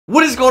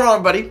What is going on,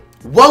 everybody?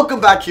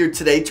 Welcome back here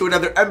today to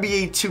another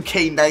NBA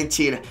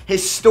 2K19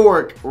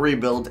 historic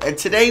rebuild. And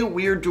today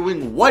we are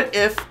doing what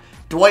if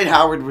Dwight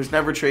Howard was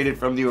never traded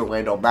from the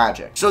Orlando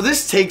Magic. So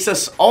this takes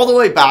us all the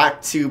way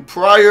back to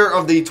prior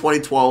of the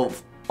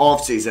 2012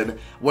 offseason,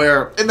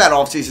 where in that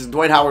offseason,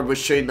 Dwight Howard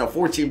was traded in a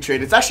 4-team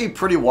trade. It's actually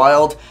pretty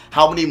wild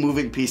how many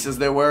moving pieces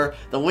there were.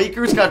 The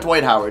Lakers got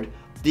Dwight Howard.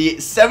 The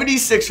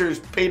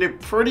 76ers paid a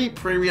pretty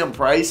premium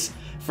price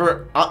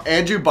for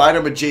Andrew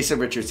Bynum and Jason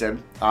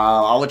Richardson.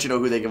 I'll let you know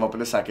who they give up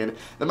in a second.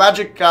 The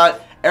Magic got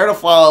Aaron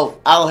Aflalo,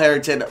 Al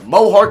Harrington,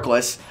 Mo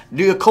Harkless,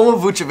 Nikola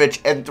Vucevic,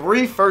 and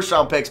 3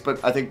 first-round picks,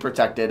 but I think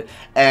protected.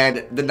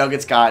 And the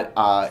Nuggets got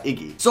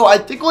Iggy. So I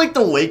think like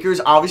the Lakers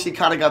obviously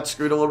kind of got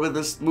screwed a little bit in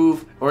this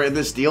move, or in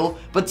this deal,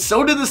 but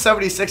so did the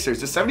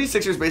 76ers. The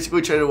 76ers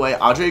basically traded away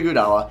Andre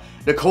Iguodala,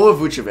 Nikola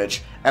Vucevic,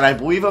 and I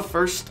believe a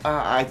first,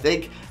 I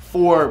think,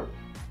 for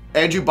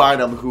Andrew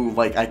Bynum, who,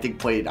 like, I think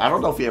played, I don't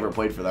know if he ever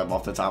played for them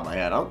off the top of my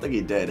head. I don't think he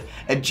did.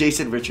 And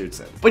Jason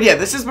Richardson. But yeah,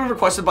 this has been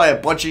requested by a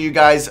bunch of you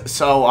guys.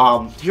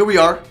 So, here we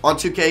are on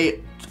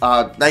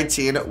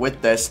 2K19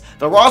 with this.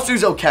 The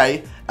roster's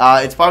okay.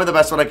 It's probably the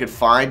best one I could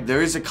find.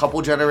 There is a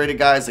couple generated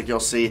guys, like you'll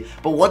see.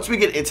 But once we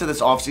get into this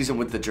offseason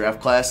with the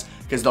draft class,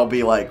 because there'll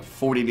be like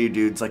 40 new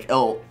dudes, like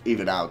it'll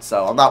even out.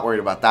 So I'm not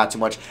worried about that too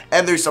much.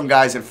 And there's some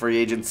guys in free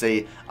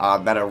agency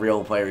that are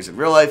real players in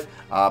real life.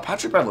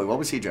 Patrick Beverley, what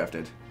was he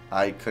drafted?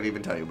 I couldn't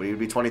even tell you, but he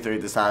would be 23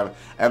 at this time.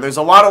 And there's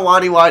a lot of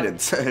Lonnie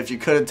Widens, if you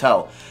couldn't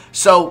tell.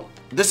 So,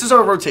 this is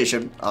our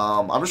rotation.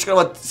 I'm just going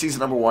to let season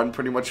number 1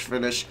 pretty much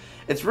finish.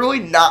 It's really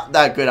not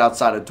that good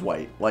outside of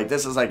Dwight. Like,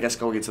 this is, I guess,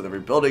 going into the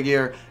rebuilding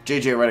year.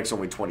 JJ Redick's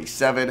only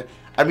 27.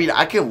 I mean,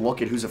 I can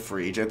look at who's a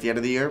free agent at the end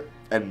of the year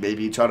and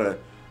maybe try to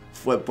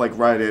flip, like,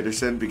 Ryan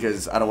Anderson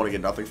because I don't want to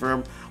get nothing for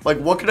him. Like,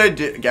 what could I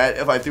get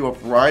if I threw up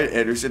Ryan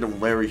Anderson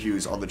and Larry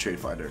Hughes on the trade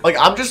finder? Like,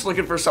 I'm just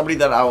looking for somebody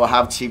that I will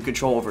have team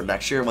control over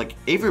next year. Like,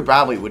 Avery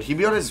Bradley, would he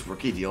be on his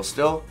rookie deal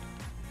still?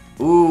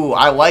 Ooh,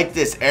 I like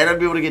this. And I'd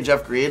be able to get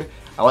Jeff Green.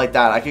 I like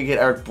that. I could get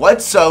Eric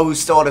Bledsoe,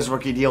 who's still on his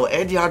rookie deal,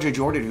 and DeAndre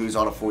Jordan, who's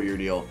on a 4-year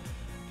deal.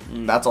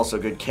 That's also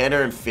good.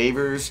 Canner and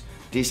Favors,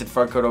 decent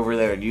front court over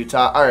there in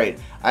Utah. All right,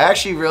 I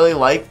actually really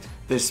liked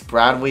this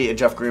Bradley and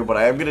Jeff Green, but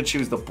I am going to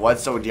choose the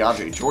Bledsoe and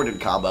DeAndre Jordan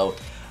combo.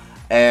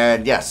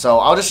 And yeah, so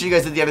I'll just see you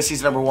guys at the end of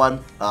season number 1.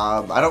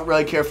 I don't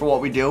really care for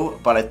what we do,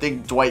 but I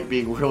think Dwight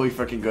being really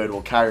freaking good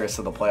will carry us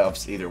to the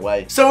playoffs either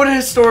way. So in a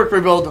historic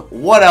rebuild,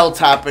 what else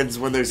happens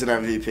when there's an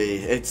MVP?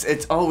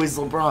 It's always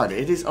LeBron.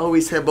 It is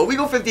always him. But we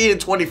go 15 and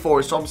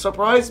 24, so I'm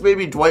surprised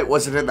maybe Dwight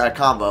wasn't in that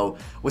combo.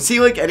 Was he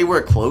like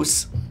anywhere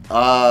close?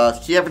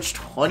 He averaged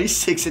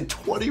 26 and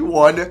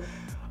 21.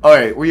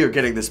 Alright, we are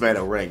getting this man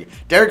a ring.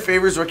 Derek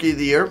Favors, Rookie of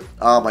the Year.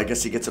 I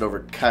guess he gets it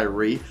over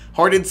Kyrie.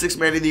 Harden, 6th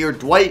Man of the Year.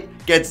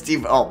 Dwight gets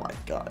Steve. Oh my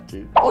god,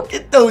 dude. Look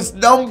at those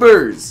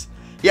numbers.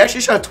 He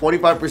actually shot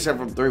 25%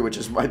 from 3,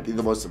 which might be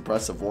the most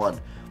impressive one.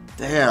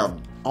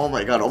 Damn. Oh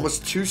my god,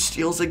 almost 2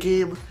 steals a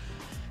game.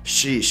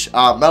 Sheesh.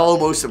 Melo,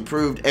 Most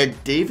Improved.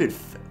 And David.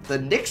 The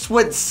Knicks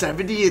went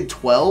 70 and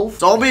 12.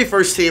 So NBA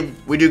first team,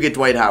 we do get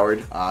Dwight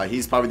Howard.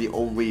 He's probably the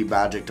only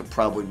Magic to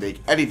probably make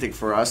anything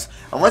for us.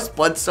 Unless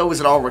Bledsoe was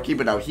an all-rookie,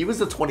 but no, he was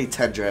the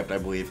 2010 draft, I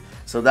believe.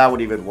 So that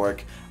would even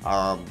work.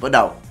 But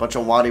no, bunch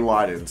of Lonnie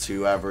Widens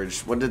who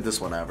averaged, what did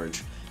this one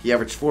average? He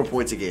averaged 4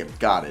 points a game.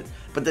 Got it.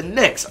 But the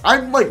Knicks,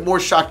 I'm like more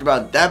shocked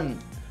about them.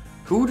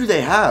 Who do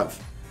they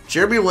have?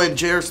 Jeremy Lin,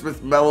 J.R.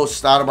 Smith, Melo,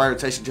 Stoudemire,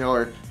 Tyson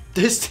Taylor.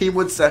 This team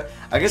would say,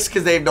 I guess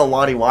because they have no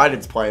Lonnie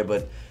Widens playing,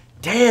 but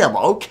damn,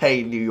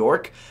 okay, New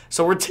York.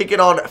 So we're taking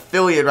on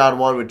Philly in round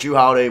 1 with Drew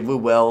Holiday, Lou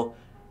Will,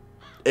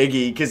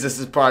 Iggy, because this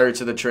is prior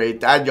to the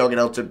trade, Thad Young and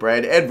Elton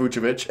Brand, and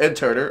Vucevic, and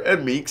Turner,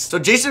 and Meeks. So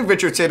Jason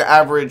Richardson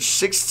averaged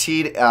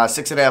 16,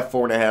 6.5,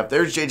 4.5.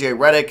 There's JJ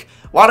Redick.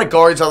 A lot of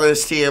guards on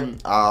this team.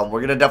 We're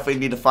going to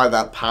definitely need to find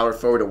that power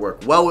forward to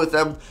work well with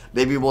them.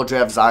 Maybe we'll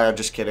draft Zion,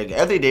 just kidding.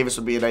 Anthony Davis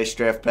would be a nice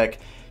draft pick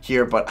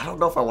here, but I don't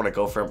know if I want to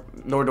go for him,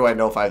 nor do I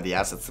know if I have the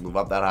assets to move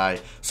up that high.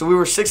 So we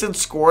were 6th in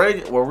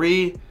scoring. Were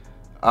we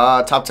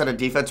top 10 in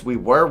defense? We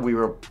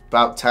were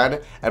about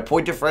 10. At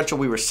point differential,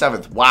 we were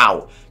 7th.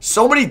 Wow.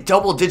 So many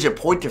double-digit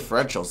point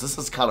differentials. This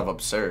is kind of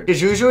absurd.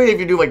 Because usually if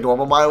you do like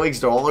normal minor leagues,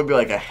 there'll only be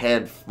like a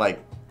handful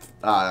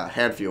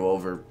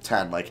over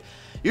 10. Like,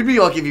 you'd be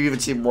lucky if you even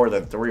see more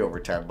than 3 over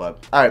 10.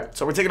 But, alright.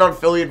 So we're taking on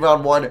Philly in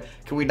round 1.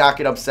 Can we not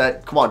get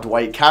upset? Come on,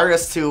 Dwight. Carry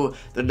us to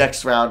the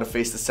next round to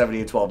face the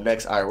 70 and 12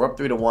 Knicks. Alright, we're up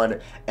 3-1.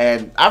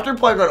 And after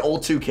playing on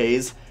old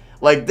 2Ks,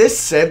 like, this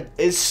sim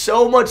is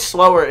so much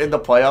slower in the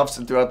playoffs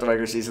and throughout the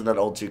regular season than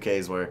old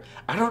 2Ks were.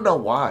 I don't know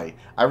why.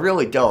 I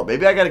really don't.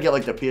 Maybe I gotta get,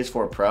 like, the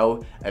PS4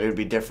 Pro, and it would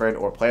be different,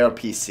 or play on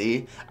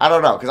PC. I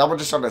don't know, because I'm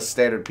just on a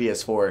standard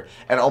PS4.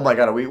 And, oh my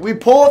god, we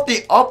pull off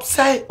the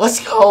upset?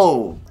 Let's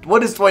go.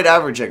 What is Dwight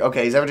averaging?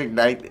 Okay, he's averaging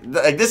 9.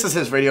 Like, this is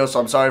his video,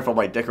 so I'm sorry if I'm,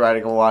 like, dick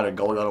riding a lot and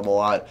going on him a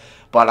lot.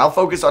 But I'll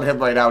focus on him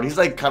right now. And he's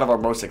like kind of our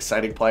most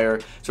exciting player.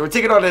 So we're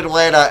taking on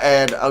Atlanta.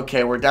 And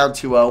okay, we're down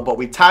 2-0. But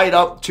we tied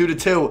up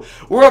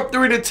 2-2. We're up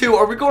 3-2.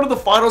 Are we going to the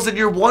finals in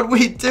year 1?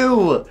 We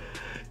do.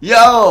 Yo,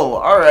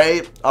 all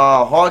right.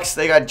 Hawks,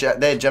 they had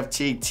Jeff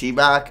Teague,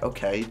 T-Mac.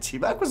 Okay,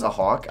 T-Mac was a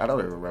Hawk. I don't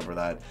even remember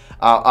that.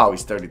 Oh,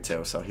 he's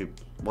 32, so he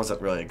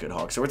wasn't really a good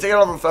Hawk. So we're taking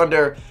on the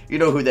Thunder. You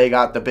know who they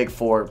got, the big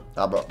four.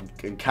 I'm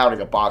counting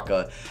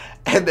Ibaka,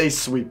 and they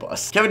sweep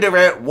us. Kevin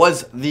Durant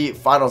was the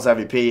Finals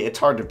MVP. It's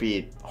hard to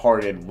beat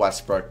Harden,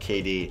 Westbrook,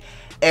 KD,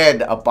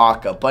 and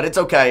Ibaka, but it's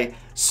okay.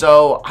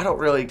 So I don't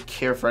really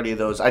care for any of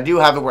those. I do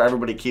have it where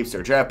everybody keeps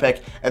their draft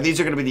pick, and these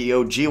are going to be the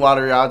OG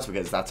lottery odds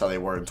because that's how they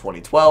were in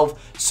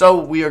 2012. So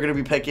we are going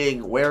to be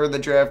picking where in the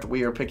draft?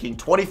 We are picking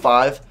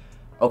 25.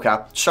 Okay,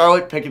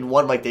 Charlotte picking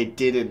 1 like they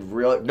did in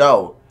real.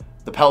 No,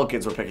 the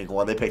Pelicans were picking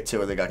 1. They picked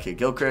 2, and they got Kid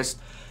Gilchrist.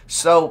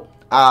 So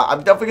I'm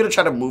definitely going to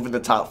try to move in the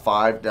top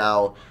 5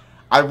 now.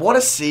 I want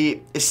to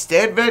see, is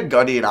Stan Van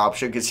Gundy an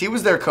option? Because he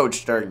was their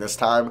coach during this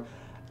time.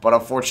 But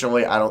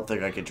unfortunately, I don't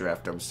think I could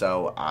draft him.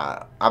 So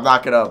I'm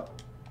not going to.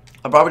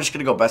 I'm probably just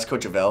going to go best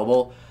coach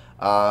available.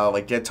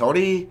 Like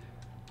D'Antoni.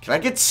 Can I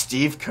get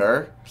Steve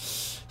Kerr?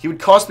 He would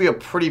cost me a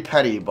pretty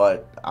penny,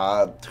 but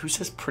who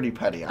says pretty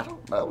penny? I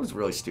don't know. That was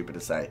really stupid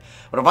to say.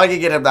 But if I could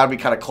get him, that would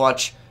be kind of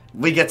clutch.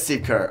 We get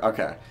Steve Kerr.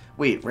 Okay.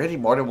 Wait, Randy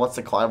Martin wants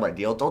to climb my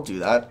deal? Don't do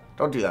that.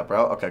 Don't do that,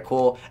 bro. Okay,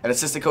 cool. And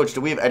assistant coach, do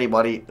we have any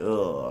money?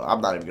 Ugh,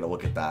 I'm not even going to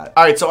look at that.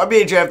 All right, so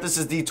NBA draft. This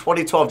is the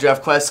 2012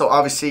 draft class. So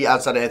obviously,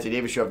 outside of Anthony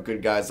Davis, you have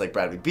good guys like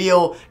Bradley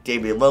Beal,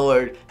 Damian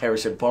Lillard,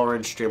 Harrison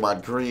Barnes,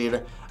 Draymond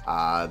Green,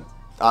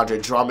 Andre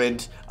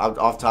Drummond,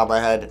 off the top of my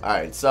head. All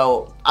right,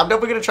 so I'm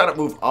definitely going to try to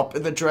move up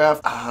in the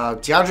draft.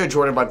 DeAndre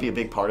Jordan might be a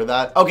big part of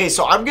that. Okay,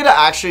 so I'm going to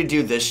actually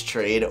do this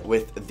trade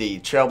with the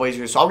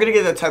Trailblazers. So I'm going to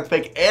get the 10th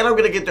pick, and I'm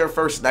going to get their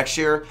first next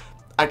year.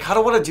 I kind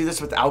of want to do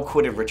this without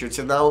Quinn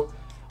Richardson, though.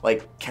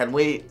 Like, can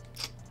we?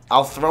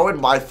 I'll throw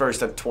in my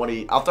first at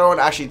 20. I'll throw in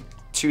actually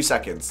 2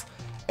 seconds.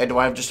 And do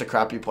I have just a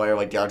crappy player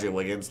like DeAndre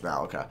Wiggins?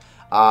 No, okay.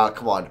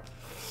 Come on.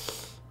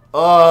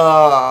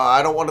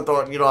 I don't want to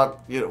throw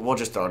in, we'll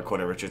just throw in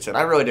Quinn Richardson.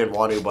 I really didn't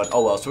want to, but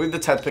oh well. So we have the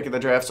 10th pick in the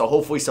draft, so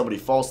hopefully somebody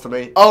falls to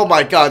me. Oh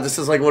my god, this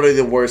is like one of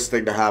the worst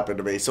thing to happen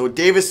to me. So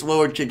Davis,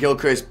 Lillard, Kid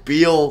Gilchrist,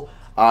 Beal,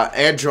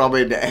 and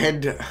Drummond,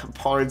 and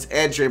Barnes,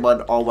 and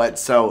Draymond all went.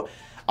 So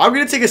I'm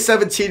going to take a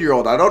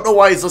 17-year-old. I don't know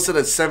why he's listed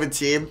as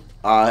 17.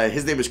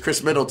 His name is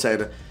Chris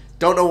Middleton.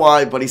 Don't know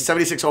why, but he's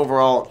 76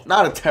 overall.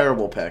 Not a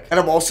terrible pick. And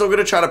I'm also going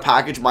to try to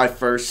package my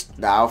first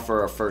now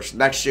for a first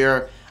next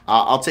year.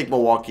 I'll take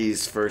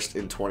Milwaukee's first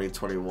in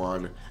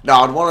 2021. No,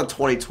 I'd want a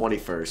 2020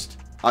 first.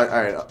 All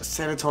right,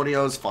 San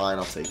Antonio's fine.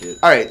 I'll take it.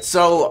 All right,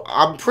 so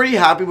I'm pretty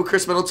happy with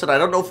Chris Middleton. I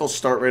don't know if he'll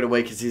start right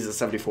away because he's a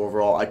 74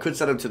 overall. I could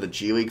send him to the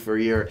G League for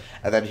a year,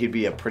 and then he'd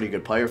be a pretty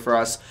good player for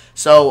us.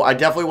 So I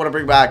definitely want to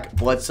bring back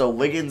Bledsoe.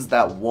 Wiggins,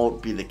 that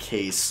won't be the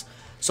case.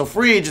 So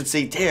free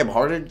agency, damn,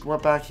 Harden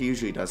went back. He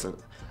usually doesn't.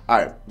 All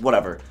right,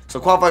 whatever. So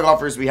qualifying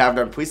offers we have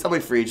done. Please tell me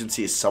free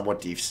agency is somewhat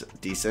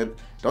decent.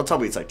 Don't tell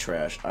me it's like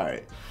trash. All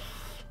right.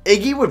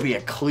 Iggy would be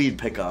a clean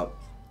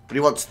pickup, but he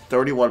wants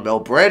 31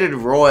 mil.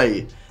 Brandon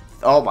Roy.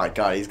 Oh my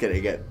god, he's gonna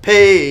get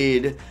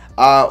paid.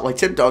 Like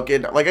Tim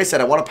Duncan. Like I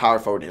said, I want a power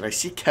forward, and I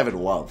see Kevin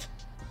Love.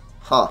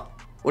 Huh.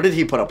 What did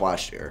he put up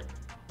last year?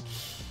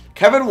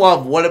 Kevin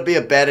Love wouldn't be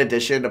a bad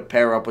addition to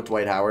pair up with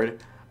Dwight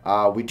Howard.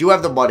 We do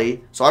have the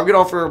money, so I'm gonna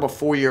offer him a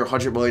 4-year,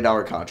 $100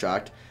 million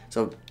contract.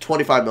 So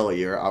 25 mil a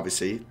year,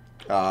 obviously.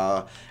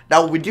 Now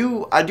I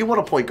do want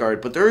a point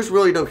guard, but there is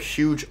really no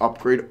huge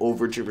upgrade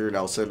over Jameer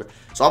Nelson.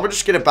 So I'm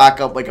just gonna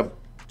back up like a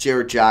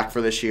Jared Jack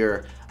for this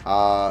year.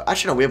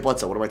 Actually, no, we have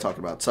Bledsoe. What am I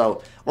talking about?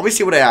 So, let me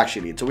see what I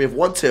actually need. So, we have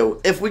 1,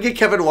 2. If we get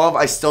Kevin Love,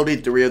 I still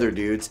need 3 other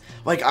dudes.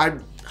 Like, I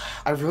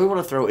really want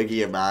to throw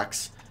Iggy and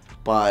Max,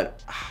 but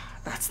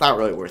that's not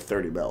really worth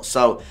 30 mil.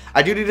 So,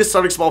 I do need a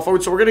starting small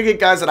forward. So, we're going to get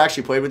guys that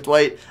actually played with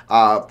Dwight.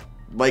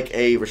 Like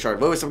a Rashard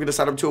Lewis, I'm going to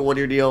sign him to a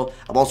 1-year deal.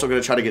 I'm also going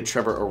to try to get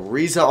Trevor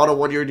Ariza on a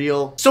 1-year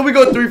deal. So we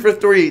go 3 for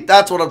 3.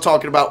 That's what I'm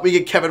talking about. We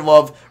get Kevin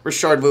Love,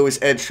 Rashard Lewis,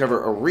 and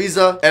Trevor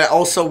Ariza. And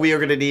also we are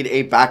going to need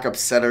a backup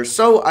center.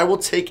 So I will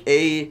take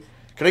a...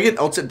 Can I get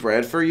Elton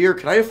Brand for a year?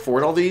 Can I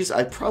afford all these?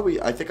 I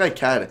think I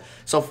can.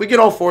 So if we get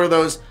all 4 of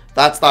those,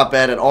 that's not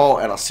bad at all,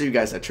 and I'll see you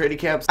guys at training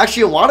camps.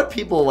 Actually, a lot of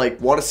people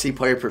want to see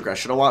player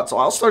progression a lot, so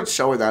I'll start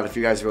showing that if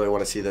you guys really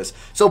want to see this.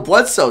 So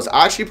Bledsoe's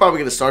actually probably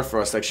going to start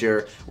for us next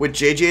year with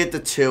JJ at the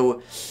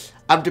 2.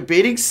 I'm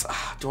debating,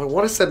 do I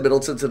want to send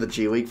Middleton to the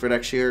G League for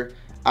next year?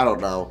 I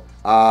don't know.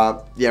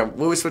 Yeah,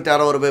 Lewis went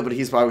down a little bit, but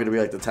he's probably going to be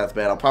like the 10th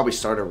man. I'll probably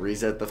start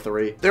Ariza at the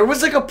 3. There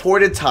was like a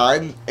point in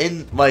time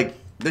in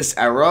this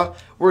era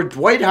where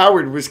Dwight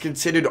Howard was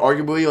considered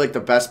arguably like the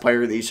best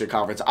player in the Eastern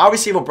Conference.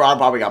 Obviously, LeBron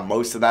probably got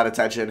most of that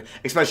attention,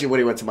 especially when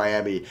he went to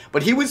Miami.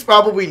 But he was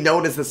probably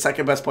known as the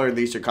 2nd best player in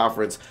the Eastern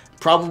Conference.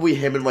 Probably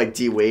him and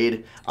D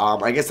Wade.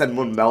 I guess then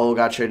when Melo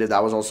got traded,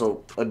 that was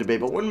also a debate.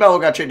 But when Melo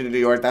got traded to New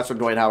York, that's when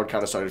Dwight Howard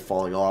kind of started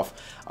falling off.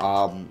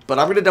 But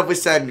I'm going to definitely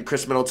send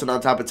Chris Middleton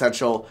on top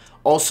potential.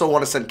 Also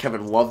want to send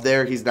Kevin Love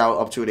there. He's now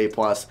up to an A+. And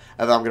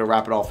then I'm going to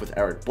wrap it off with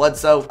Eric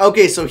Bledsoe.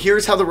 Okay, so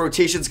here's how the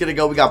rotation's going to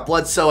go. We got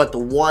Bledsoe at the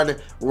 1,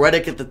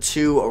 Redick at the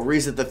 2,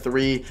 Ariza at the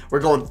 3. We're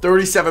going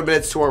 37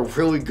 minutes to our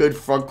really good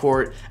front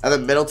court, and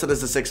then Middleton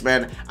is the 6th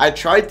man. I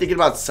tried thinking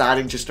about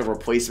signing just a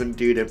replacement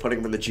dude and putting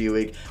him in the G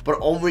League, but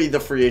only the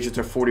free agents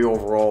are 40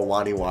 overall,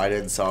 Lonnie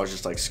Wyden, so I was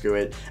just like, screw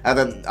it. And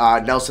then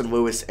Nelson,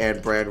 Lewis,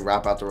 and Brand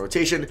wrap out the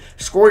rotation.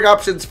 Scoring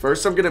options,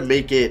 first I'm going to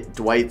make it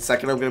Dwight,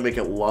 second I'm going to make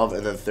it Love,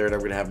 and then third I'm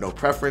going to have no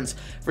preference.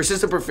 For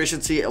system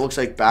proficiency, it looks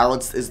like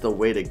balanced is the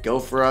way to go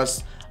for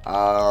us.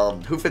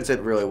 Who fits it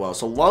really well?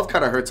 So Love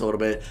kind of hurts a little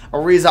bit.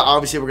 Ariza,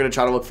 obviously we're going to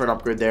try to look for an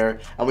upgrade there,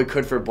 and we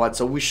could for Blood.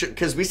 So we should,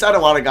 because we signed a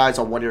lot of guys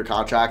on 1-year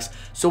contracts,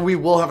 so we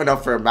will have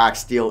enough for a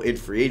max deal in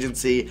free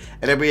agency.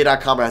 And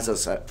NBA.com has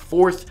us at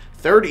 4th,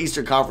 3rd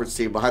Eastern Conference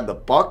team behind the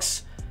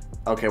Bucks.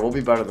 Okay, we'll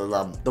be better than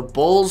them. The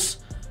Bulls,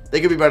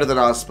 they could be better than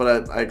us,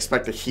 but I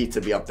expect the Heat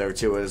to be up there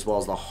too, as well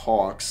as the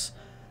Hawks.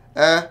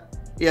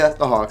 Yeah,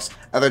 the Hawks.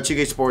 And then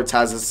 2K Sports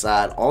has us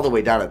at all the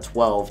way down at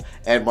 12.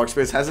 And Mark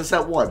Space has us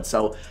at 1.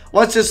 So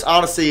let's just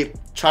honestly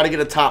try to get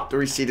a top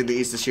 3 seed in the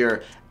East this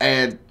year.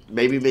 And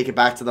maybe make it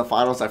back to the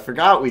finals. I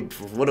forgot we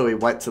literally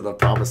went to the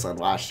promised land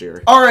last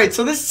year. Alright,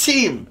 so this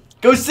team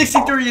goes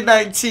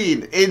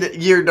 63-19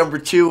 in year number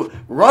 2.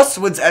 Russ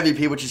wins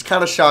MVP, which is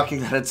kind of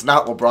shocking that it's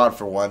not LeBron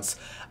for once.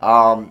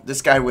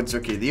 This guy wins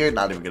Rookie of the Year.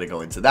 Not even going to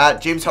go into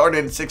that. James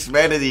Harden, 6th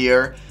Man of the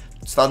Year.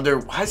 Thunder,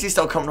 why is he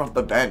still coming off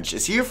the bench?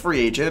 Is he a free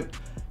agent?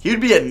 He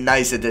would be a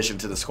nice addition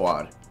to the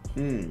squad.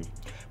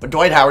 But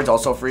Dwight Howard's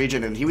also a free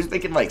agent, and he was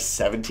making like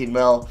 17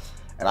 mil.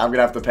 And I'm going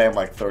to have to pay him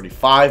like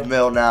 35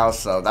 mil now,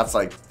 so that's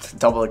like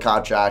double the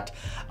contract.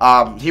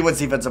 He wins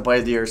Defensive Player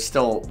of the Year,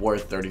 still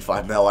worth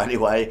 35 mil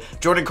anyway.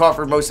 Jordan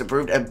Crawford, Most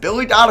Improved, and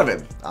Billy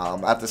Donovan.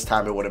 At this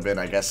time, it would have been,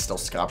 I guess, still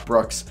Scott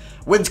Brooks.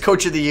 Wins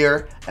Coach of the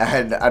Year,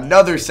 and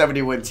another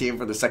 70-win team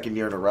for the 2nd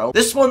year in a row.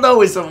 This one,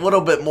 though, is a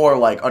little bit more,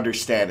 like,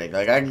 understanding.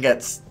 Like, I can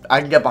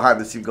get behind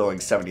this team going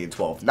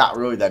 70-12. Not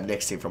really that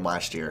Knicks team from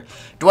last year.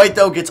 Dwight,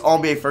 though, gets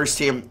All-NBA first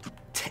team.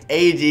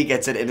 AD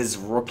gets it in his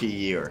rookie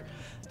year.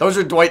 Those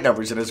are Dwight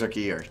numbers in his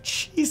rookie year.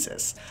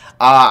 Jesus.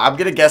 I'm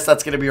going to guess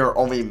that's going to be our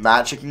only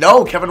Magic.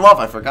 No, Kevin Love.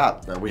 I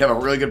forgot. We have a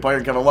really good player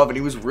in Kevin Love, and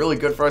he was really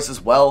good for us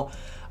as well.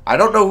 I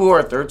don't know who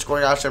our 3rd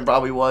scoring option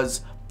probably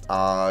was.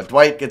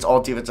 Dwight gets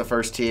all defensive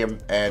first team.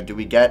 And do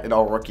we get an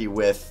all-rookie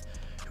with...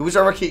 Who's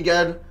our rookie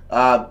again?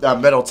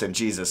 Middleton.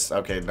 Jesus.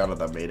 Okay, none of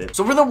them made it.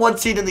 So we're the 1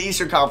 seed in the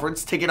Eastern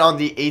Conference, taking on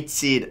the 8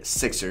 seed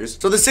Sixers.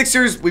 So the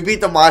Sixers, we beat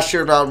them last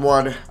year in round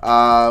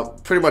 1.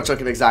 Pretty much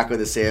looking exactly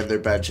the same. Their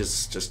bench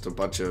is just a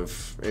bunch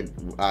of,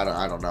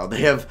 I don't know.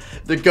 They have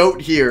the GOAT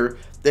here.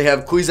 They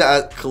have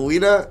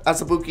Kalina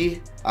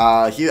Asabuki.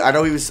 I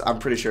know he was, I'm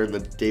pretty sure, in the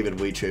David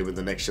Wade trade when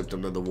the Knicks shipped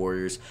him to the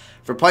Warriors.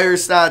 For player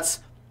stats,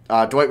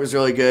 Dwight was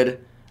really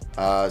good.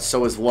 So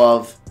was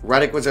Love.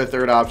 Redick was our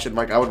 3rd option.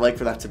 Mike, I would like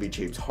for that to be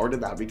James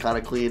Harden. That would be kind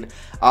of clean.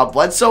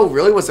 Bledsoe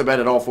really wasn't bad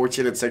at all.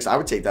 14-6. I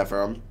would take that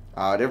from him.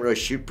 Didn't really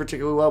shoot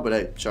particularly well, but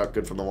hey, shot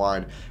good from the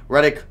line.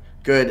 Redick,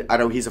 good. I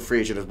know he's a free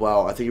agent as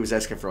well. I think he was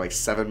asking for like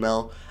 7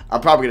 mil.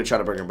 I'm probably going to try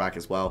to bring him back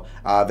as well.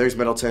 There's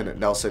Middleton,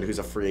 Nelson, who's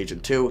a free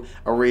agent too.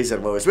 Ariza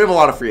and Lewis. We have a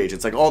lot of free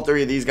agents. Like all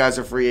 3 of these guys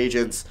are free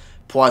agents.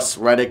 Plus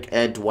Redick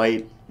and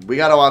Dwight. We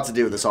got a lot to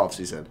do in this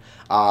offseason.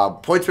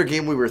 Points per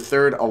game, we were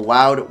 3rd.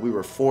 Allowed, we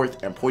were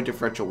 4th. And point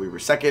differential, we were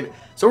 2nd.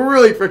 So we're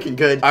really freaking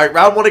good. All right,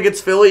 round 1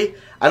 against Philly.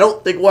 I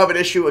don't think we'll have an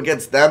issue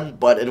against them.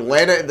 But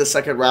Atlanta in the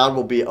 2nd round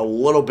will be a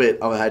little bit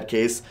of a head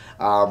case.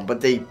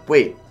 But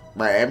wait,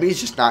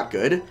 Miami's just not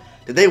good?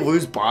 Did they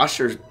lose Bosch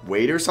or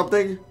Wade or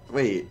something?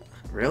 Wait,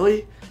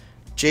 really?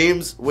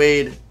 James,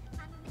 Wade...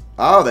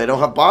 Oh, they don't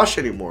have Bosch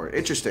anymore.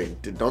 Interesting.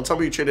 Don't tell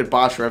me you traded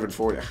Bosch for Evan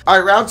Fournier. All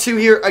right, round 2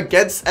 here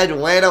against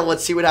Atlanta.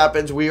 Let's see what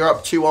happens. We are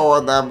up 2-0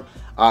 on them.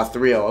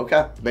 3-0.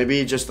 Okay.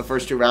 Maybe just the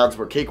first 2 rounds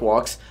were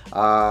cakewalks.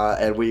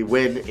 And we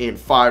win in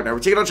 5. Now we're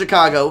taking on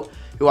Chicago,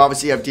 who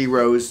obviously have D.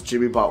 Rose,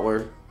 Jimmy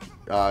Butler,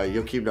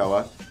 Joakim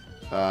Noah,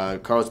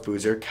 Carlos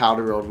Boozer,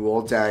 Calderon,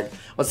 Rule. Dang.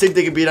 Let's see if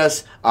they can beat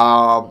us.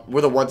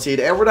 We're the 1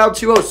 seed. And we're down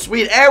 2-0.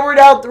 Sweet. And we're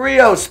down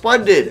 3-0.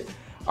 Splendid.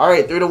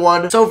 Alright,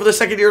 3-1. So for the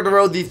 2nd year in a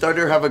row, the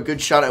Thunder have a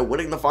good shot at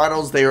winning the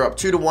finals. They are up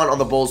 2-1 on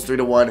the Bulls,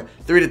 3-1,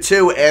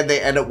 3-2, and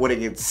they end up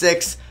winning in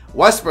 6.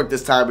 Westbrook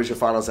this time is your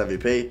finals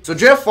MVP. So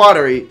draft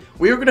lottery,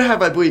 we are going to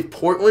have, I believe,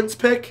 Portland's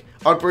pick,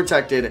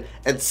 unprotected,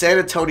 and San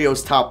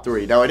Antonio's top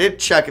 3. Now, I didn't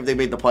check if they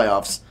made the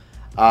playoffs.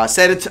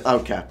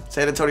 Okay.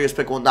 San Antonio's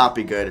pick will not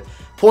be good.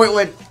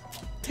 Portland,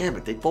 damn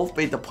it, they both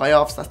made the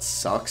playoffs. That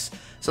sucks.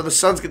 So the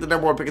Suns get the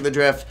 #1 pick in the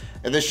draft.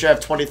 In this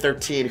draft,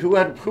 2013, who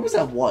was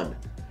that 1?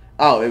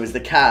 Oh, it was the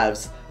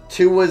Cavs.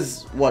 2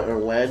 was, what,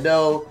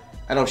 Orlando?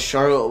 I know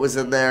Charlotte was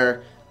in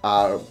there.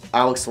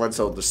 Alex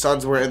Lenso, the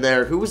Suns were in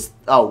there. Who was,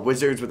 oh,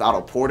 Wizards with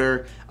Otto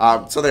Porter.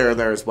 So they're in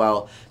there as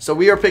well. So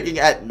we are picking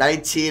at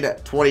 19,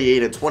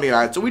 28, and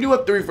 29. So we do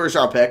have 3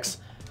 first-round picks,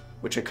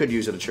 which I could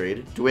use in a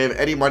trade. Do we have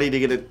any money to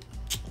get it?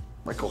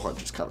 Michael Hunt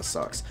just kind of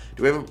sucks.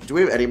 Do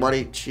we have any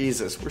money?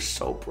 Jesus, we're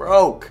so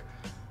broke.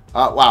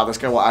 Wow, this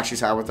guy will actually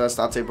sign with us.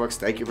 Dante Brooks,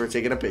 thank you for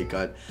taking a pay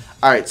cut.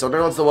 Alright, so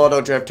no one's the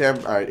well-known draft him.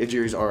 Alright,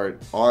 injuries are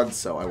on,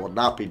 so I will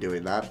not be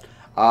doing that.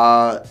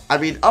 I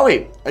mean, oh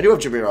wait, I do have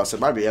Jimmy Ross. It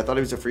might be. I thought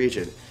he was a free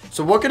agent.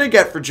 So what can I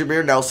get for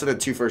Jameer Nelson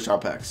and 2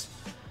 first-round picks?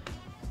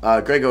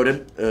 Greg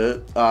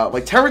Oden.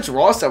 Like Terrence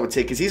Ross I would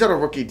take because he's on a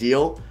rookie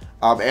deal.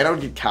 And I would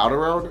get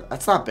Calderon.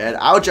 That's not bad.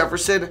 Al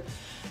Jefferson.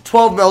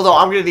 12 mil though.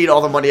 I'm going to need all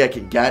the money I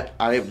can get.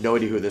 I have no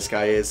idea who this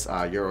guy is.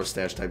 Euro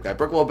stash type guy.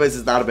 Brook Lopez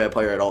is not a bad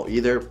player at all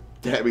either.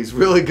 Damn, he's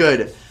really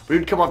good. But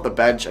he'd come off the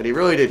bench and he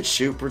really didn't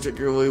shoot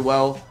particularly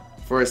well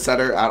for a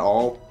center at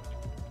all.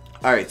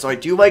 Alright, so I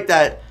do like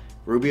that.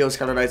 Rubio's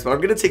kind of nice. But I'm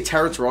going to take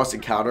Terrence Ross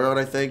and Calderon,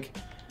 I think.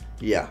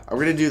 Yeah, I'm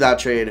going to do that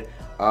trade.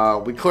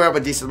 We clear up a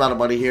decent amount of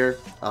money here,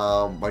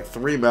 like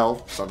 3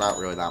 mil, so not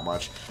really that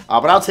much.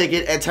 But I'll take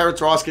it, and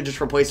Terrence Ross can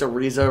just replace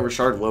Ariza,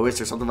 Rashard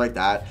Lewis, or something like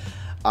that.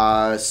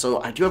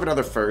 So I do have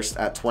another first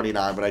at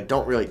 29, but I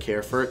don't really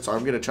care for it, so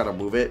I'm going to try to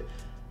move it.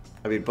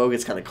 I mean,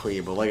 Bogut's kind of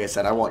clean, but like I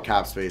said, I want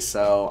cap space,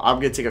 so I'm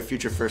going to take a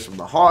future first from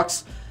the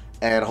Hawks.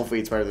 And hopefully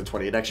it's better than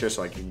 20 next year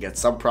so I can get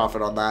some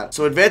profit on that.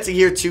 So advancing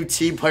here to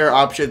team player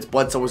options.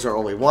 Bledsoe was our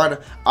only one.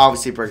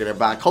 Obviously bringing it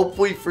back.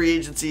 Hopefully free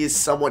agency is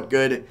somewhat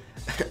good.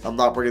 I'm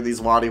not bringing these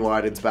Lonnie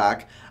Widens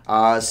back.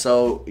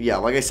 So yeah,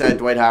 like I said,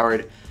 Dwight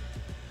Howard.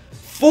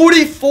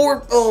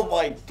 44. Oh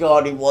my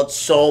god, he wants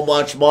so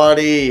much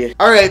money.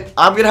 Alright,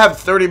 I'm going to have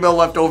 30 mil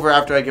left over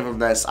after I give him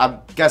this. I'm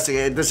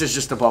guessing this is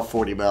just above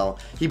 40 mil.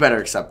 He better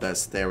accept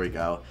this. There we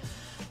go.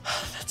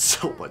 That's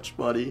so much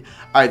money.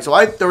 Alright, so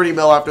I have 30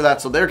 mil after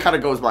that. So there kind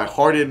of goes my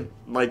Harden,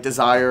 like,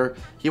 desire.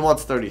 He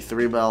wants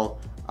 33 mil.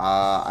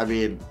 I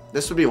mean,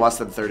 this would be less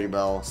than 30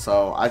 mil.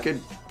 So I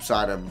could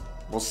sign him.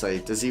 We'll see.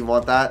 Does he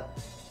want that?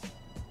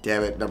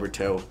 Damn it, number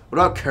 2. What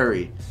about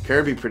Curry?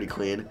 Curry would be pretty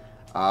clean.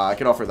 I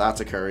can offer that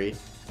to Curry.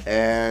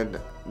 And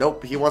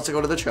nope, he wants to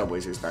go to the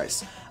Trailblazers.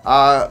 Nice.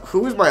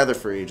 Who is my other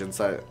free agents?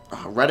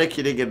 Redick,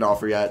 he didn't get an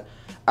offer yet.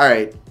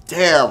 Alright,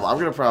 damn, I'm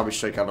going to probably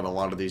strike out on a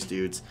lot of these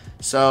dudes.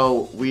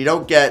 So, we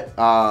don't get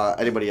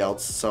anybody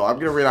else. So, I'm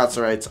going to renounce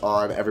the rights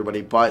on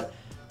everybody but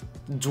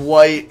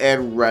Dwight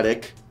and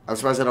Redick. I'm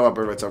surprised I don't have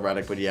bird rights on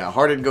Redick, but yeah,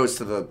 Harden goes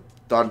to the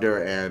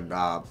Thunder and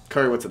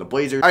Curry went to the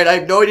Blazers. Alright, I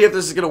have no idea if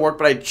this is going to work,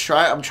 but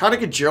I'm trying to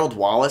get Gerald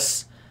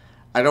Wallace.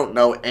 I don't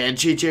know, and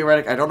JJ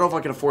Redick. I don't know if I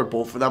can afford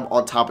both of them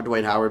on top of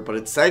Dwight Howard, but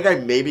it's saying I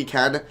maybe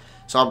can.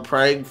 So, I'm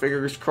praying,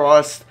 fingers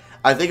crossed.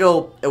 I think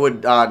it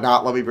would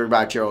not let me bring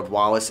back Gerald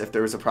Wallace if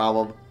there was a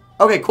problem.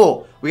 Okay,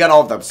 cool. We got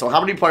all of them. So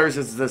how many players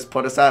does this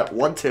put us at?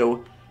 1,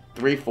 2,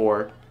 3,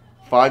 4,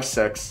 5,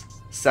 6,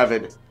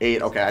 7,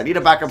 8. Okay, I need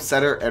a backup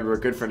center, and we're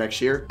good for next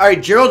year. All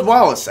right, Gerald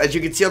Wallace, as you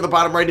can see on the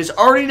bottom right, is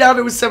already down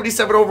to his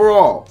 77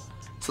 overall.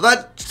 So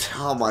that,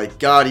 oh my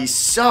god, he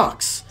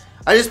sucks.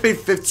 I just paid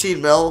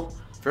 15 mil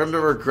for him to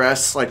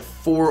regress like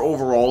 4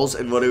 overalls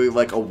in literally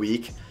like a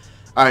week.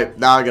 Alright,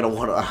 now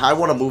I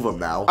want to move him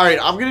now. Alright,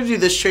 I'm going to do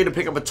this trade to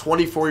pick up a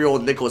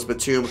 24-year-old Nicholas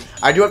Batum.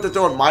 I do have to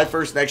throw in my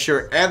first next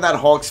year and that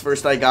Hawks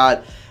first I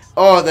got.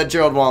 Oh, that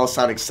Gerald Wallace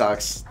signing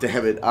sucks.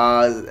 Damn it.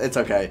 It's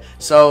okay.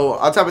 So,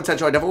 on top of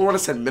potential, I definitely want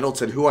to send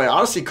Middleton, who I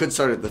honestly could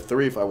start at the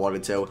 3 if I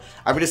wanted to.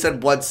 I'm going to send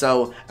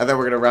Bledsoe, and then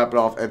we're going to wrap it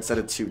off and send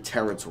it to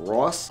Terrence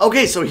Ross.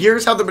 Okay, so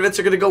here's how the minutes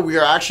are going to go. We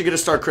are actually going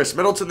to start Chris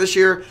Middleton this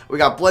year. We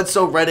got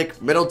Bledsoe, Redick,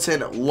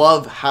 Middleton,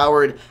 Love,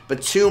 Howard,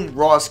 Batum,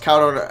 Ross,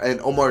 Calderon, and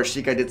Omar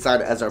Sheik I did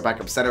sign as our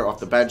backup center off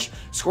the bench.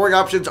 Scoring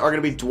options are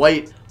going to be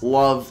Dwight,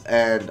 Love,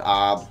 and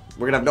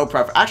we're going to have no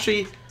preference.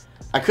 Actually,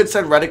 I could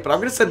send Redick, but I'm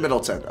going to send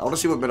Middleton. I want to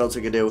see what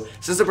Middleton can do.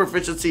 System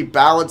proficiency,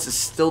 balance is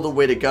still the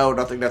way to go.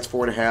 Nothing that's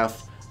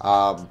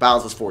 4.5.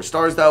 Balance is 4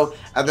 stars, though.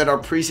 And then our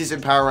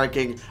preseason power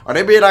ranking. On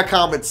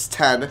NBA.com, it's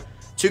 10.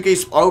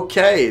 2K,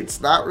 okay,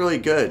 it's not really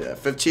good.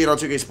 15 on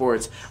 2K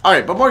Sports. All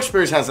right, but Mark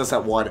Spears has us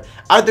at 1.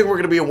 I think we're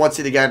going to be a 1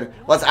 seed again.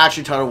 Let's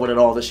actually try to win it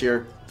all this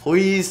year.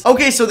 Please.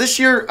 Okay, so this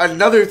year,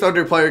 another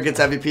Thunder player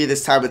gets MVP.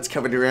 This time, it's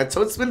Kevin Durant.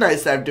 So, it's been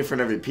nice to have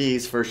different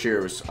MVPs. First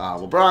year was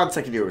LeBron.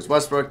 Second year was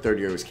Westbrook. Third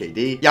year was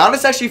KD.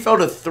 Giannis actually fell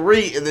to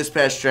 3 in this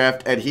past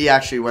draft, and he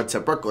actually went to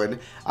Brooklyn.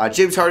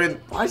 James Harden,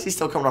 why is he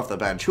still coming off the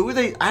bench? Who are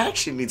they? I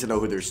actually need to know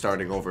who they're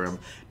starting over him.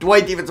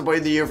 Dwight, Defensive Player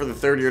of the Year for the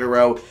 3rd year in a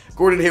row.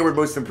 Gordon Hayward,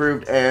 Most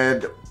Improved,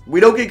 and we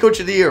don't get Coach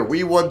of the Year.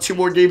 We won 2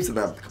 more games than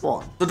them. Come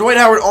on. So, Dwight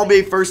Howard,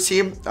 All-NBA first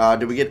team.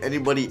 Did we get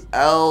anybody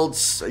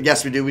else?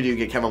 Yes, we do. We do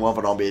get Kevin Love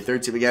on All-NBA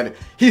third team again.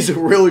 He's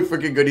really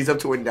freaking good. He's up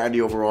to a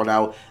 90 overall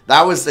now.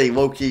 That was a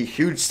low-key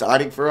huge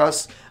signing for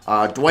us.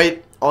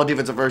 Dwight,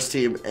 all-defensive first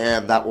team,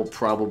 and that will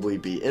probably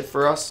be it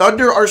for us.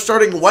 Thunder are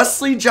starting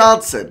Wesley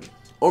Johnson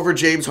over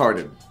James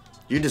Harden.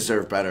 You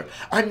deserve better.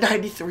 A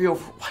 93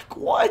 over, like,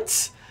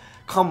 what?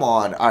 Come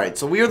on. All right,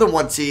 so we are the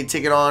 1 seed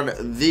taking on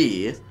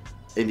the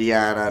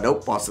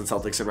Boston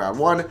Celtics in round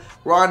 1.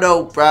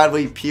 Rondo,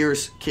 Bradley,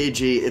 Pierce,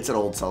 KG. It's an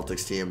old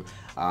Celtics team.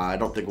 I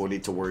don't think we'll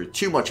need to worry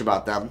too much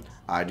about them.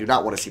 I do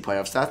not want to see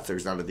playoff stats.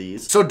 There's none of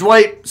these. So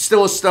Dwight,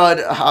 still a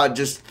stud.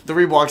 Just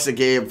 3 blocks a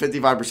game,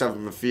 55%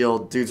 from the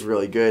field. Dude's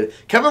really good.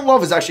 Kevin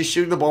Love is actually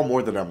shooting the ball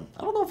more than him.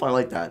 I don't know if I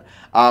like that.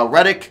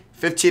 Redick,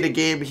 15 a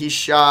game. He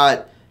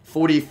shot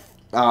 40,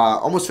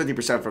 almost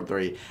 50% from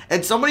 3.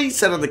 And somebody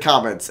said in the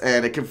comments,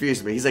 and it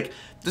confused me. He's like,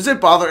 does it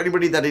bother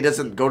anybody that he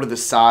doesn't go to the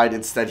side?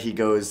 Instead, he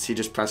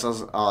just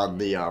presses on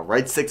the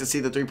right stick to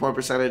see the 3-point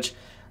percentage.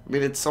 I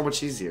mean, it's so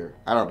much easier.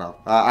 I don't know.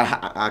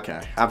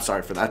 Okay, I'm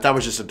sorry for that. That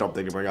was just a dumb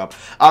thing to bring up.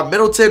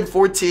 Middleton,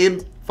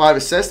 14, 5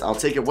 assists. I'll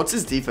take it. What's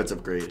his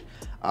defensive grade?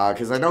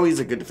 Because I know he's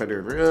a good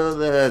defender.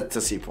 It's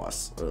a C+.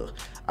 All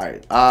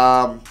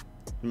right.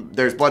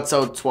 There's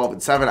Bledsoe, 12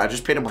 and 7. I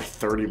just paid him like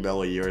 30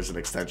 mil a year as an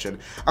extension.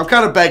 I'm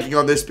kind of banking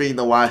on this being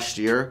the last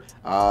year.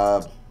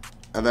 And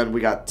then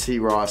we got T.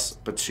 Ross,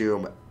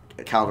 Batum,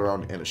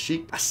 Calderon, and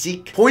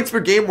Asik. Points per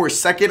game, we're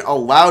second.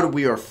 Allowed,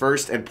 we are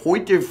first. And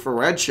point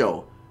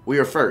differential, we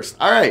are first.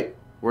 All right.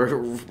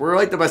 We're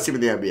like the best team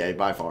in the NBA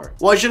by far.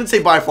 Well, I shouldn't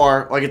say by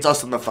far, like it's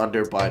us and the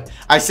Thunder, but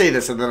I say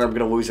this and then I'm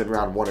going to lose in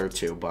round 1 or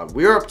 2. But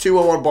we are up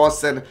 2-0 on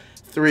Boston.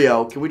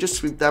 3-0. Can we just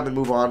sweep them and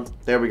move on?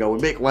 There we go. We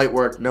make light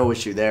work. No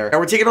issue there. And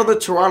we're taking on the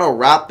Toronto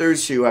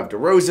Raptors, who have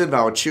DeRozan,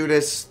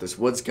 Valanciunas, this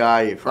Woods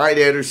guy, Ryan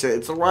Anderson.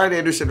 It's the Ryan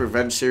Anderson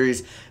Revenge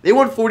Series. They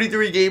won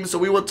 43 games, so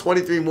we won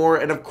 23 more.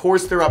 And, of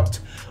course, they're up.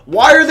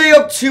 Why are they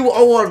up 2-0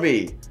 on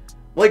me?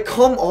 Like,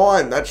 come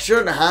on. That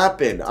shouldn't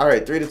happen. All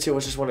right, 3-2.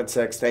 Let's just win at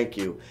 6. Thank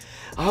you.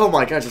 Oh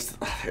my god,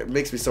 it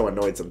makes me so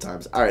annoyed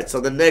sometimes. Alright, so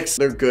the Knicks,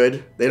 they're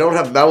good. They don't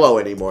have Melo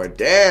anymore.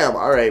 Damn.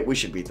 Alright, we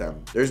should beat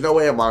them. There's no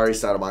way Amari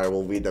Stoudemire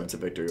will lead them to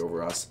victory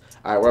over us.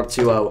 Alright, we're up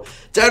 2-0.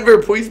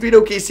 Denver, please beat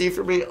OKC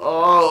for me.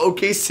 Oh,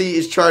 OKC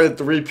is trying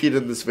to repeat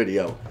in this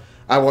video.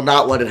 I will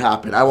not let it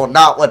happen. I will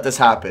not let this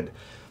happen.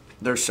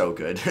 They're so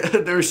good.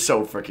 They're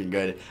so freaking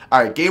good.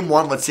 Alright, game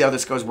 1. Let's see how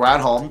this goes. We're at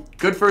home.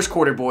 Good first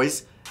quarter,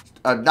 boys.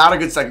 Not a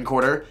good second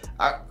quarter.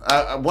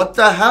 What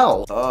the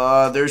hell?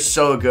 They're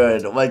so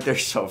good. Like, they're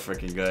so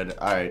freaking good.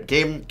 All right,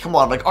 game. Come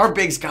on. Like, our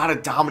bigs got to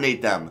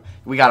dominate them.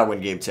 We got to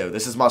win game 2.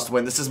 This is must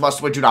win. This is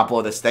must win. Do not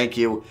blow this. Thank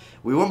you.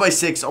 We win by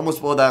 6.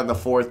 Almost blow that in the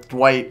 4th.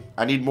 Dwight,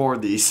 I need more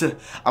of these.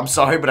 I'm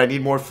sorry, but I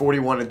need more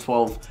 41 and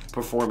 12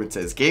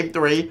 performances. Game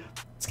 3.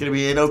 It's going to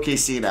be in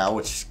OKC now,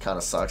 which kind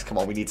of sucks. Come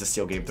on. We need to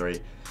steal game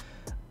 3.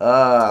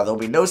 There'll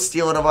be no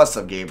stealing of us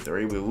of game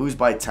 3. We lose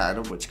by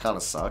 10, which kind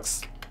of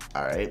sucks.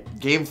 All right,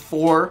 game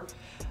 4.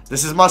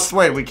 This is must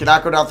win. We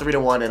cannot go down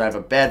 3-1, and I have a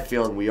bad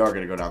feeling we are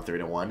going to go down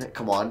 3-1.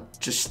 Come on,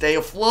 just stay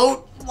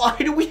afloat. Why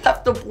do we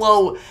have to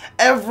blow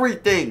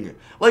everything?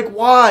 Like,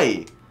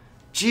 why?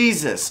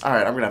 Jesus. All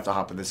right, I'm going to have to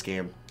hop in this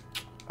game.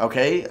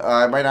 Okay,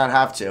 I might not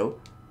have to.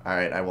 All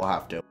right, I will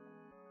have to.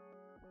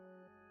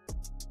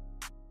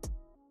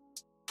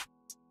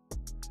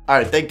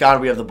 Alright, thank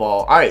God we have the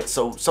ball. Alright,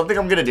 so something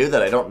I'm going to do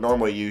that I don't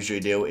normally usually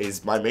do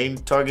is my main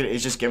target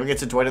is just giving it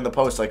to Dwight in the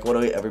post, like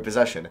literally every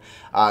possession.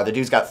 The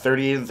dude's got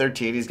 38 and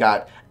 13. He's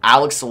got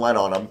Alex Len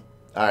on him.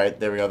 Alright,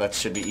 there we go. That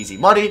should be easy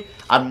money.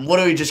 I'm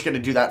literally just going to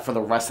do that for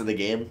the rest of the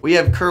game. We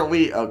have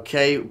currently,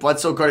 okay,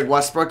 Bledsoe guarding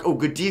Westbrook. Oh,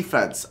 good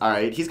defense.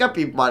 Alright, he's got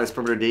B-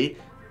 perimeter D.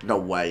 No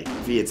way.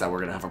 If he hits that, we're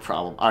going to have a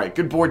problem. All right,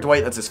 good board,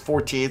 Dwight. That's his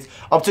 14th.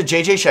 Up to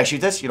JJ. Should I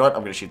shoot this? You know what?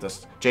 I'm going to shoot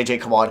this.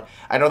 JJ, come on.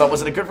 I know that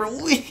wasn't a good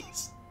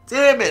release.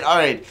 Damn it. All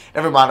right.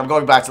 Never mind. I'm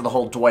going back to the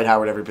whole Dwight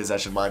Howard every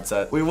possession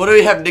mindset. We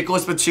literally have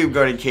Nicholas Batum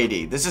guarding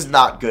KD. This is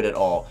not good at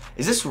all.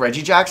 Is this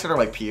Reggie Jackson or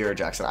like Pierre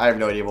Jackson? I have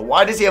no idea. But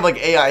why does he have like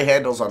AI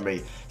handles on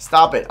me?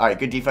 Stop it. All right.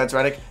 Good defense,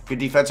 Redick. Good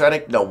defense,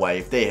 Redick. No way.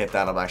 If they hit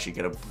that, I'm actually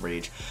going to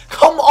rage.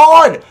 Come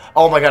on.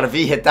 Oh my God. If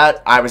he hit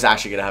that, I was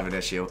actually going to have an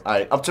issue. All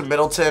right. Up to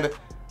Middleton.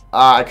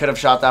 I could have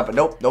shot that, but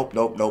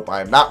nope.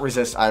 I am not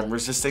I'm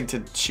resisting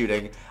to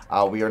shooting.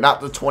 We are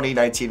not the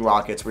 2019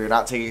 Rockets. We are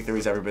not taking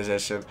threes every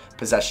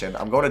possession.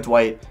 I'm going to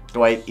Dwight.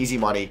 Dwight, easy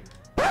money.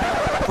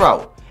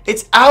 Bro,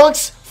 it's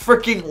Alex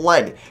freaking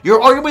Len. You're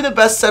arguably the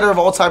best center of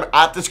all time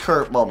at this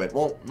current moment.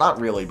 Well,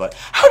 not really, but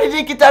how did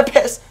he get that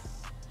pass?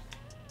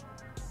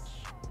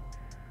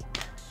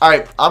 All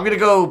right, I'm going to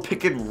go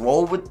pick and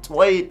roll with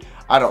Dwight.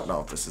 I don't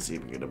know if this is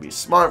even going to be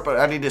smart, but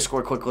I need to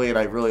score quickly, and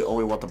I really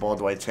only want the ball in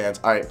Dwight's hands.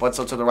 All right,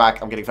 Bledsoe to the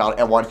rack. I'm getting fouled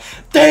at 1.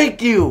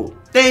 Thank you.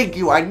 Thank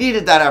you. I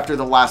needed that after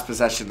the last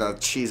possession, the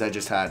cheese I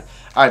just had.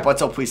 All right,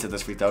 Bledsoe, please hit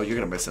this free throw. You're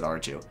going to miss it,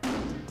 aren't you?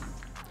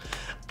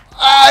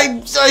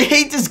 I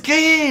hate this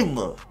game.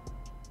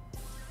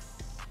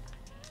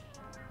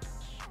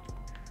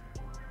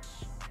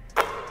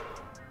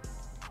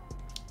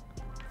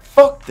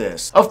 Fuck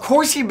this. Of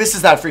course he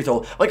misses that free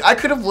throw. Like, I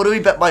could have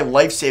literally bet my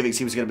life savings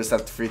he was going to miss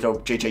that free throw.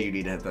 JJ, you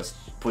need to hit this.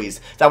 Please.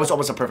 That was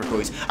almost a perfect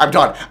release. I'm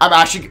done. I'm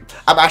actually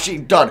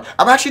done.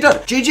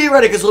 JJ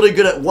Redick is literally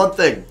good at one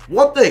thing.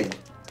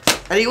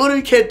 And he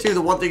literally can't do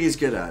the one thing he's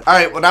good at. All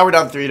right, well, now we're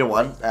down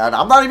 3-1. And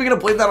I'm not even going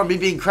to blame that on me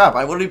being crap.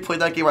 I literally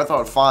played that game. I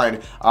thought fine.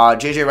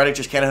 JJ Redick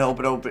just can't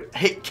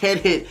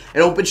hit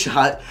an open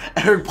shot.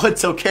 Eric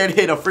Bledsoe can't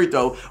hit a free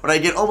throw when I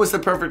get almost a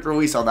perfect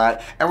release on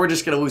that. And we're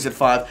just going to lose at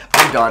 5.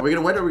 I'm done. We're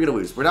going to win or we're going to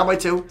lose? We're down by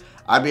 2.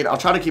 I mean, I'll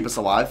try to keep us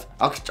alive.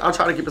 I'll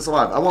try to keep us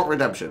alive. I want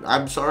redemption.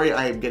 I'm sorry.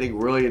 I am getting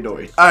really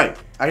annoyed. All right.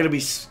 I'm going to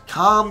be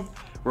calm,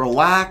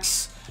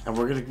 relax, and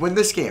we're going to win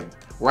this game.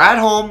 We're at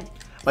home.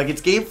 Like,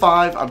 it's game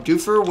 5. I'm due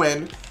for a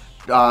win.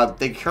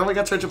 They currently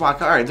got Serge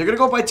Ibaka. All right, they're going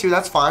to go by 2.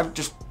 That's fine.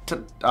 Just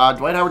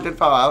Dwight Howard did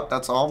foul out.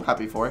 That's all I'm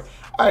happy for.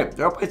 All right,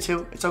 they're up by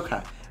 2. It's okay.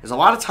 There's a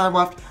lot of time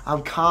left.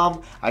 I'm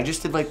calm. I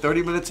just did, like,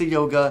 30 minutes of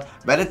yoga,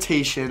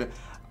 meditation.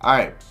 All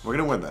right, we're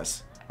going to win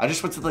this. I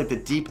just went to, like, the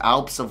deep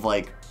Alps of,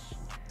 like,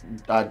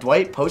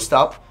 Dwight, post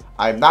up.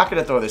 I'm not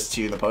going to throw this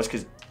to you in the post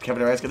because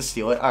Kevin Durant's going to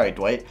steal it. All right,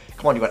 Dwight.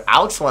 Come on, you got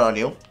Alex one on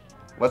you.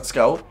 Let's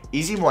go.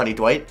 Easy money,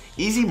 Dwight.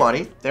 Easy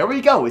money. There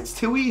we go. It's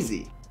too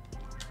easy.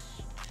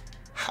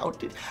 How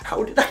did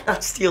I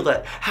not steal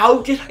that?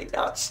 How did I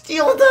not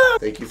steal that?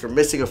 Thank you for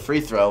missing a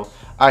free throw. All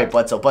right,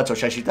 Bledsoe. Bledsoe,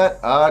 should I shoot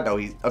that? No.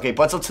 Okay,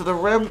 Bledsoe to the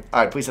rim.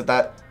 All right, please hit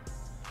that.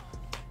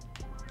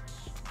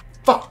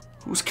 Fuck.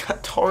 Who's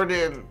got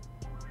Tartan?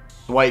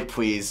 Dwight,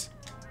 please.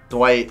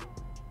 Dwight.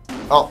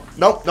 Oh,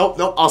 nope.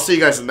 I'll see you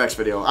guys in the next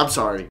video. I'm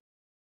sorry.